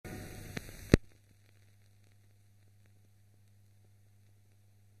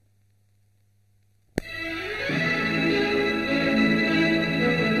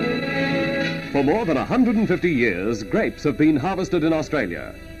For more than 150 years, grapes have been harvested in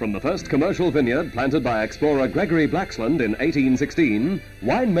Australia. From the first commercial vineyard planted by explorer Gregory Blaxland in 1816,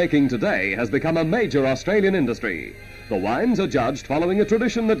 winemaking today has become a major Australian industry. The wines are judged following a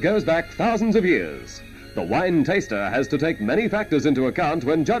tradition that goes back thousands of years. The wine taster has to take many factors into account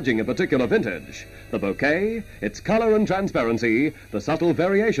when judging a particular vintage. The bouquet, its color and transparency, the subtle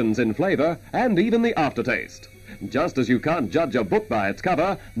variations in flavor, and even the aftertaste. Just as you can't judge a book by its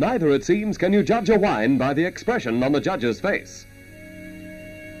cover, neither, it seems, can you judge a wine by the expression on the judge's face.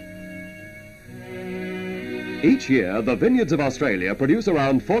 Each year, the vineyards of Australia produce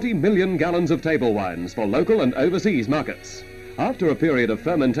around 40 million gallons of table wines for local and overseas markets. After a period of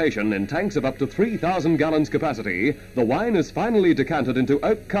fermentation in tanks of up to 3,000 gallons capacity, the wine is finally decanted into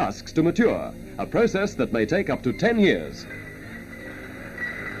oak casks to mature, a process that may take up to 10 years.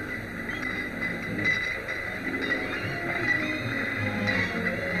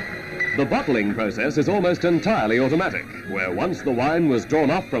 The bottling process is almost entirely automatic, where once the wine was drawn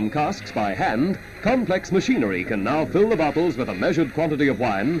off from casks by hand, complex machinery can now fill the bottles with a measured quantity of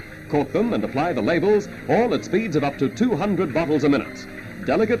wine, cork them and apply the labels, all at speeds of up to 200 bottles a minute.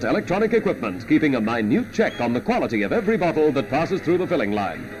 Delicate electronic equipment keeping a minute check on the quality of every bottle that passes through the filling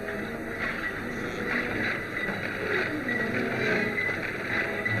line.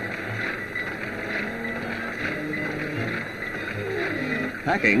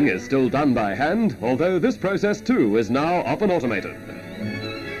 Packing is still done by hand, although this process too is now often automated.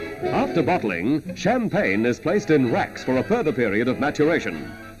 After bottling, champagne is placed in racks for a further period of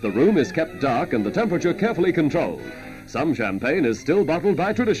maturation. The room is kept dark and the temperature carefully controlled. Some champagne is still bottled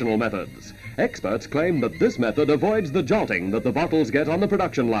by traditional methods. Experts claim that this method avoids the jolting that the bottles get on the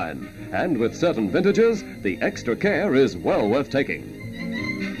production line, and with certain vintages, the extra care is well worth taking.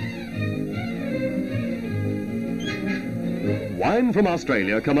 Wine from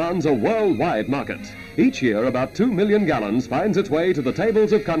Australia commands a worldwide market. Each year, about 2 million gallons finds its way to the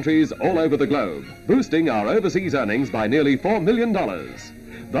tables of countries all over the globe, boosting our overseas earnings by nearly $4 million.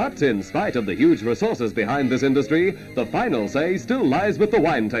 But in spite of the huge resources behind this industry, the final say still lies with the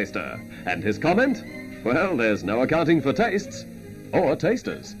wine taster. And his comment? Well, there's no accounting for tastes or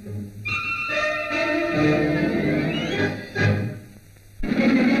tasters.